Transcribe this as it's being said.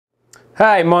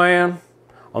Hey man,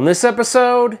 on this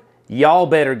episode, y'all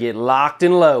better get locked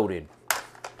and loaded,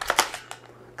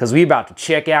 cause we about to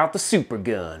check out the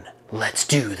SuperGun. Let's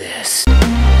do this.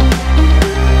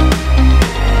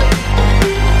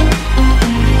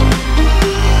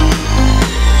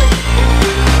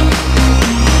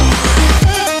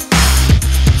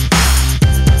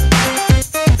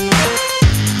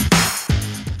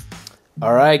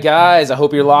 Alright guys, I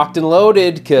hope you're locked and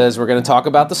loaded because we're going to talk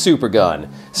about the SuperGun.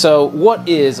 So what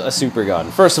is a SuperGun?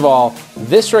 First of all,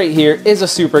 this right here is a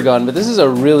SuperGun, but this is a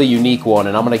really unique one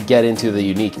and I'm going to get into the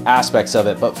unique aspects of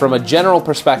it. But from a general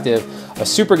perspective, a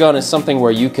SuperGun is something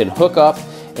where you can hook up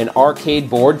an arcade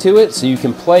board to it so you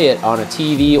can play it on a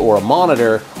TV or a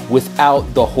monitor without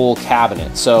the whole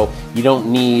cabinet. So you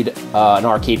don't need an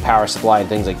arcade power supply and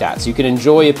things like that. So you can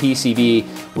enjoy a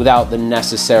PCB without the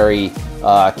necessary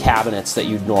cabinets that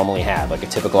you'd normally have, like a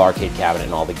typical arcade cabinet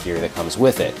and all the gear that comes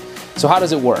with it. So how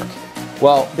does it work?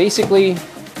 Well, basically,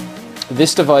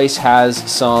 this device has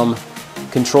some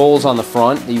controls on the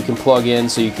front that you can plug in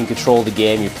so you can control the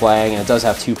game you're playing, and it does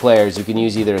have two players. You can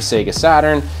use either a Sega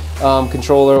Saturn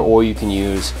controller or you can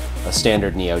use a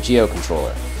standard NEOGEO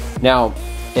controller. Now,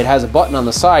 it has a button on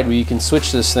the side where you can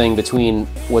switch this thing between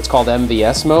what's called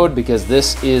MVS mode, because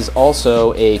this is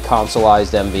also a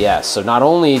consolized MVS. So not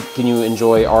only can you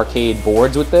enjoy arcade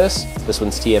boards with this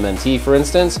one's TMNT for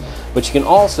instance, but you can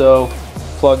also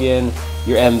plug in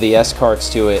your MVS carts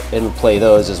to it and play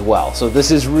those as well. So this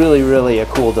is really a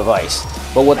cool device.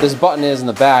 But what this button is in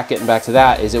the back, getting back to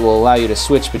that, is it will allow you to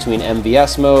switch between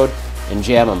MVS mode and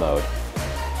JAMMA mode.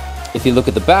 If you look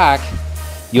at the back,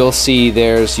 you'll see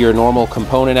there's your normal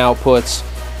component outputs,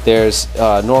 there's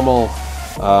normal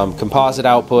composite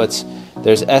outputs,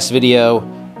 there's S-video,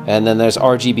 and then there's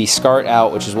RGB Scart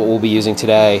out, which is what we'll be using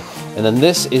today. And then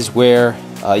this is where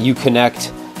you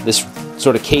connect this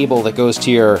sort of cable that goes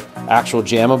to your actual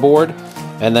JAMMA board,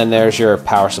 and then there's your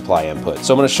power supply input.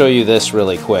 So I'm going to show you this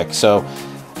really quick. So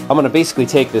I'm going to basically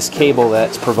take this cable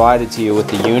that's provided to you with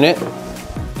the unit,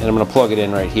 and I'm going to plug it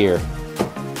in right here.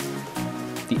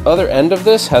 The other end of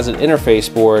this has an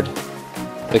interface board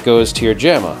that goes to your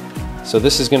JAMMA. So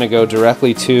this is going to go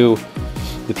directly to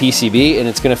the PCB, and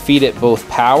it's going to feed it both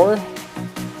power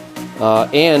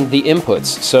and the inputs.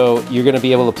 So you're going to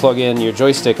be able to plug in your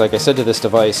joystick, like I said, to this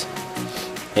device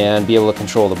and be able to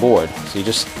control the board. So you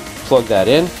just plug that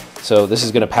in. So this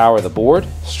is going to power the board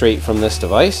straight from this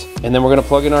device, and then we're going to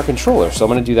plug in our controller. So I'm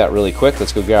going to do that really quick.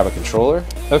 Let's go grab a controller.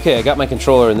 Okay, I got my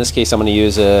controller. In this case, I'm going to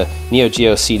use a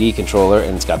NEOGEO CD controller,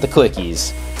 and it's got the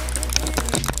clickies.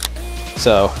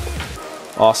 So,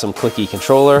 awesome clicky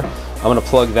controller. I'm going to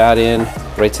plug that in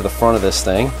right to the front of this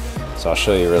thing. So I'll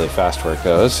show you really fast where it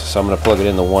goes. So I'm going to plug it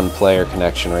in the one player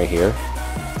connection right here.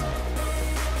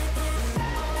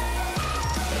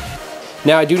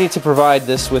 Now I do need to provide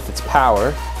this with its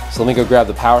power. So let me go grab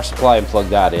the power supply and plug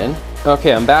that in.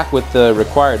 Okay, I'm back with the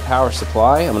required power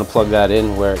supply. I'm going to plug that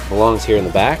in where it belongs here in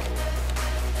the back.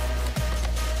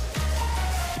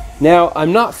 Now,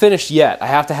 I'm not finished yet. I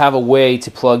have to have a way to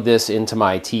plug this into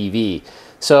my TV.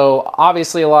 So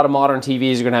obviously a lot of modern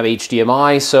TVs are going to have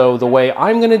HDMI, so the way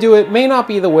I'm going to do it may not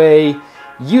be the way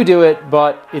you do it,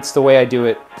 but it's the way I do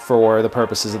it for the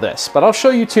purposes of this. But I'll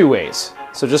show you two ways.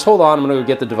 So just hold on, I'm going to go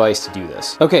get the device to do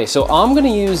this. Okay, so I'm going to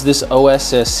use this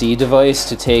OSSC device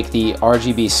to take the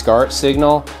RGB Scart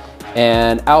signal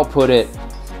and output it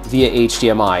via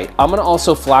HDMI. I'm going to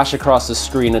also flash across the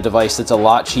screen a device that's a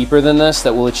lot cheaper than this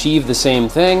that will achieve the same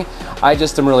thing. I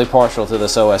just am really partial to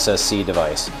this OSSC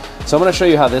device. So I'm going to show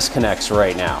you how this connects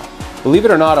right now. Believe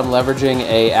it or not, I'm leveraging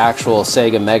a actual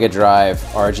Sega Mega Drive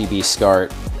RGB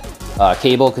Scart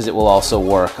cable, because it will also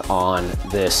work on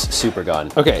this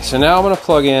SuperGun. Okay, so now I'm going to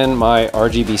plug in my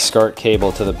RGB Scart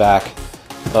cable to the back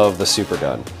of the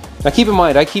SuperGun. Now keep in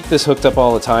mind, I keep this hooked up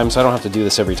all the time, so I don't have to do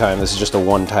this every time. This is just a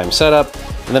one-time setup,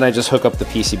 and then I just hook up the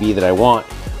PCB that I want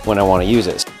when I want to use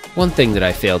it. One thing that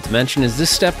I failed to mention is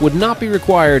this step would not be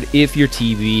required if your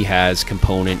TV has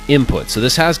component input. So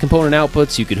this has component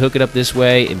outputs, you could hook it up this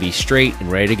way and be straight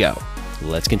and ready to go.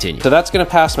 Let's continue. So that's going to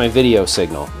pass my video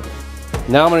signal.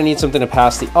 Now I'm going to need something to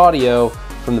pass the audio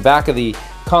from the back of the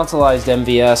Consolized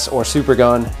MVS or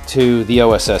SuperGun to the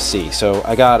OSSC. So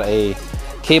I got a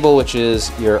cable which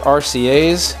is your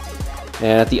RCA's,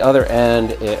 and at the other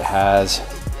end it has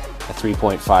a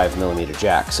 3.5mm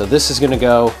jack. So this is going to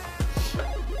go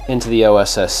into the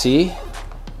OSSC,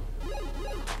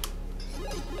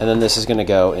 and then this is going to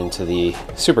go into the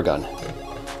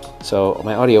SuperGun. So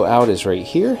my audio out is right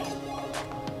here.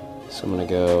 So I'm going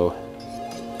to go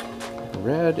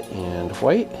red and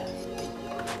white.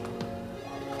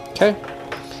 Okay.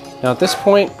 Now at this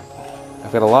point,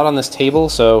 I've got a lot on this table,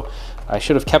 so I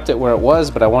should have kept it where it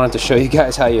was, but I wanted to show you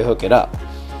guys how you hook it up.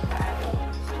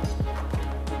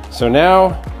 So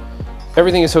now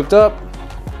everything is hooked up.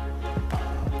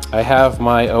 I have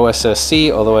my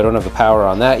OSSC, although I don't have the power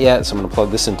on that yet, so I'm going to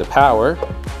plug this into power.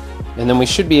 And then we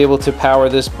should be able to power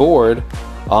this board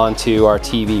onto our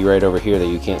TV right over here that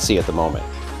you can't see at the moment.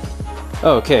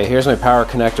 Okay, here's my power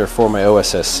connector for my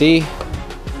OSSC.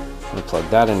 I'm going to plug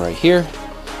that in right here.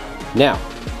 Now,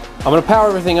 I'm going to power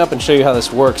everything up and show you how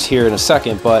this works here in a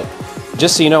second, but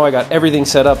just so you know, I got everything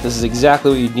set up. This is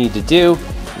exactly what you need to do.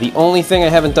 The only thing I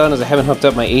haven't done is I haven't hooked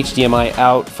up my HDMI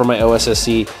out from my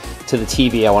OSSC to the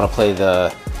TV I want to play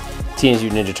the Teenage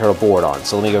Mutant Ninja Turtle board on.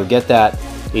 So let me go get that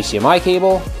HDMI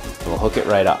cable and we'll hook it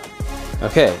right up.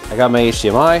 Okay, I got my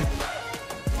HDMI.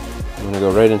 I'm going to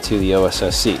go right into the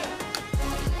OSSC.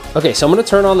 Okay, so I'm going to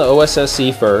turn on the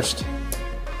OSSC first.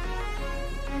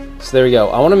 So there we go.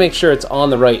 I want to make sure it's on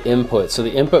the right input. So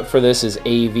the input for this is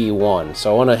AV1.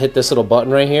 So I want to hit this little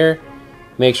button right here.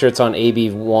 Make sure it's on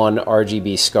AV1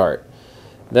 RGB Scart.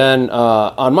 Then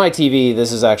on my TV,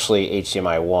 this is actually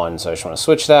HDMI 1. So I just want to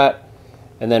switch that.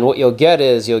 And then what you'll get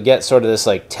is you'll get sort of this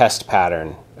like test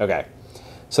pattern. Okay.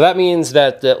 So that means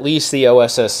that at least the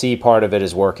OSSC part of it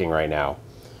is working right now.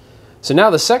 So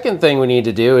now the second thing we need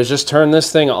to do is just turn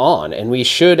this thing on, and we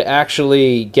should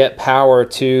actually get power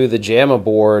to the JAMMA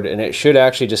board, and it should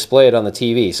actually display it on the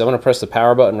TV. So I'm going to press the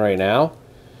power button right now,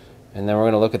 and then we're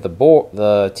going to look at the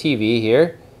TV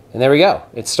here, and there we go.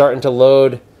 It's starting to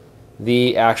load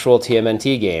the actual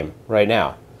TMNT game right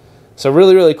now. So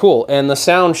really, really cool, and the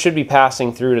sound should be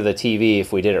passing through to the TV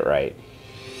if we did it right.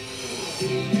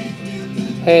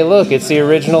 Hey, look, it's the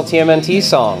original TMNT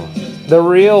song, the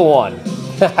real one.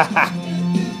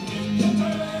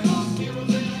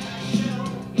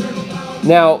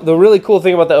 Now, the really cool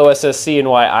thing about the OSSC and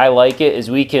why I like it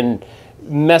is we can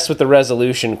mess with the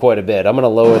resolution quite a bit. I'm going to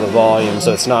lower the volume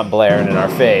so it's not blaring in our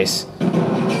face.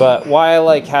 But why I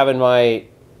like having my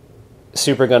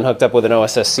SuperGun hooked up with an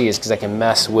OSSC is because I can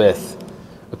mess with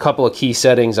a couple of key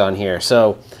settings on here.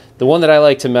 So the one that I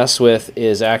like to mess with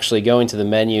is actually going to the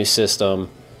menu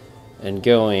system and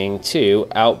going to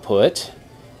output.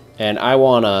 And I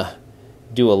want to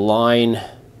do a line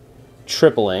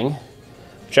tripling,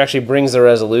 which actually brings the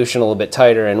resolution a little bit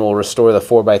tighter and will restore the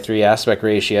 4:3 aspect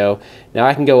ratio. Now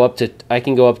I can go up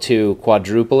to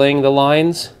quadrupling the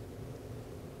lines.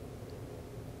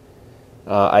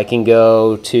 I can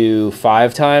go to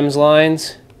 5 times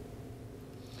lines.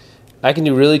 I can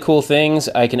do really cool things.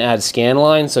 I can add scan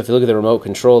lines. So if you look at the remote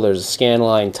control, there's a scan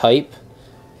line type.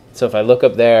 So if I look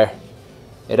up there,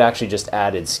 it actually just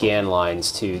added scan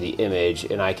lines to the image,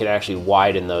 and I can actually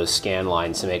widen those scan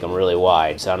lines to make them really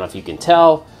wide. So I don't know if you can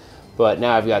tell, but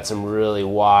now I've got some really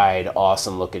wide,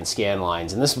 awesome looking scan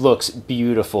lines, and this looks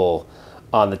beautiful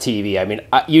on the TV. I mean,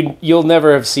 you'll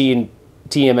never have seen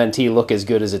TMNT look as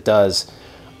good as it does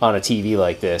on a TV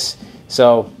like this.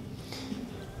 So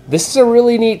this is a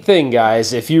really neat thing,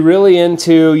 guys. If you're really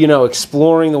into, you know,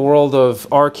 exploring the world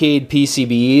of arcade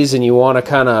PCBs and you want to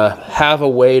kind of have a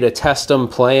way to test them,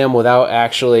 play them without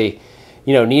actually,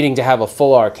 you know, needing to have a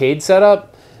full arcade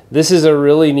setup, this is a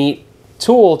really neat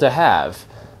tool to have.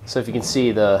 So if you can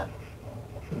see the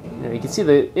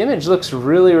image looks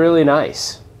really, really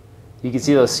nice. You can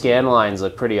see those scan lines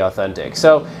look pretty authentic.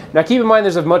 So now keep in mind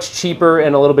there's a much cheaper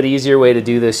and a little bit easier way to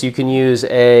do this. You can use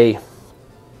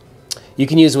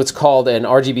what's called an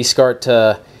RGB Scart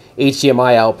to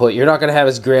HDMI output. You're not going to have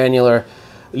as granular,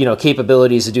 you know,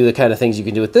 capabilities to do the kind of things you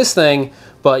can do with this thing,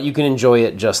 but you can enjoy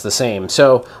it just the same.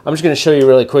 So I'm just going to show you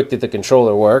really quick that the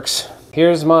controller works.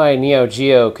 Here's my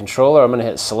NEOGEO controller. I'm going to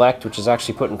hit select, which is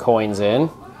actually putting coins in.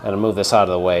 I'm going to move this out of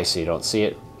the way so you don't see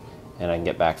it, and I can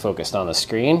get back focused on the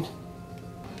screen.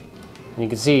 And you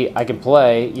can see I can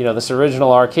play, you know, this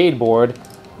original arcade board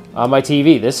on my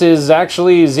TV. This is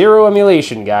actually zero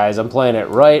emulation, guys. I'm playing it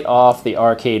right off the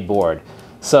arcade board.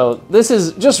 So this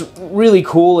is just really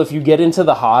cool if you get into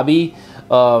the hobby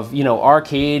of, you know,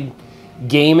 arcade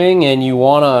gaming and you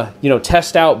want to, you know,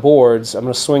 test out boards. I'm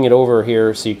going to swing it over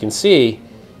here so you can see.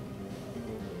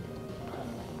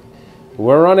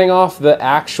 We're running off the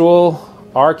actual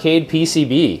arcade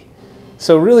PCB.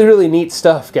 So really, really neat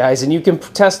stuff, guys, and you can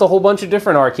test a whole bunch of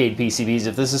different arcade PCBs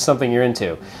if this is something you're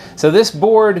into. So this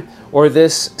board, or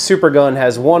this SuperGun,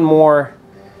 has one more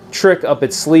trick up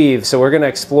its sleeve, so we're going to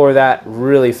explore that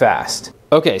really fast.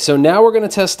 Okay, so now we're going to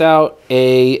test out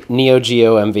a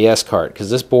NEOGEO MVS cart,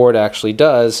 because this board actually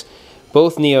does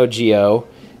both NEOGEO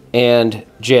and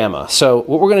JAMMA. So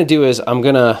what we're going to do is I'm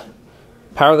going to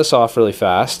power this off really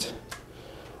fast.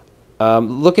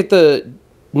 Look at the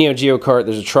NEOGEO cart,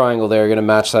 there's a triangle there. You're going to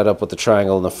match that up with the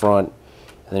triangle in the front.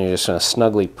 And then you're just gonna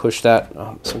snugly push that.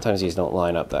 Oh, sometimes these don't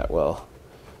line up that well.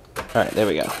 All right, there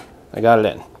we go. I got it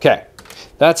in. Okay,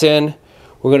 that's in.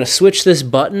 We're gonna switch this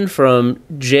button from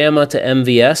JAMMA to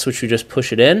MVS, which we just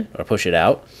push it in, or push it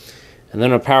out. And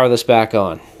then I'll power this back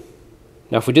on.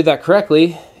 Now, if we did that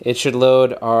correctly, it should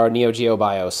load our NEOGEO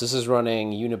BIOS. This is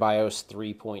running UniBIOS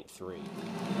 3.3.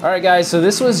 All right, guys, so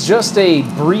this was just a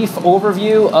brief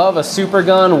overview of a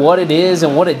SuperGun, what it is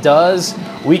and what it does.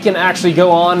 We can actually go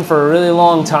on for a really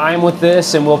long time with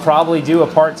this, and we'll probably do a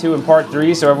part 2 and part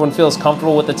 3 so everyone feels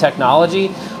comfortable with the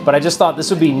technology. But I just thought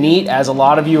this would be neat, as a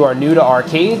lot of you are new to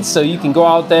arcades, so you can go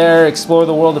out there, explore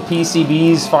the world of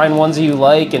PCBs, find ones that you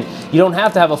like, and you don't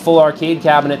have to have a full arcade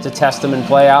cabinet to test them and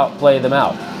play them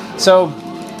out. So,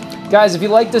 guys, if you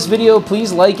like this video,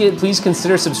 please like it. Please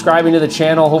consider subscribing to the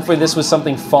channel. Hopefully this was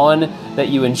something fun that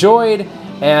you enjoyed.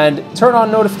 And turn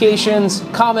on notifications,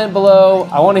 comment below.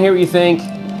 I want to hear what you think.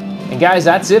 And guys,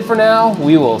 that's it for now.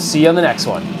 We will see you on the next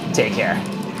one. Take care.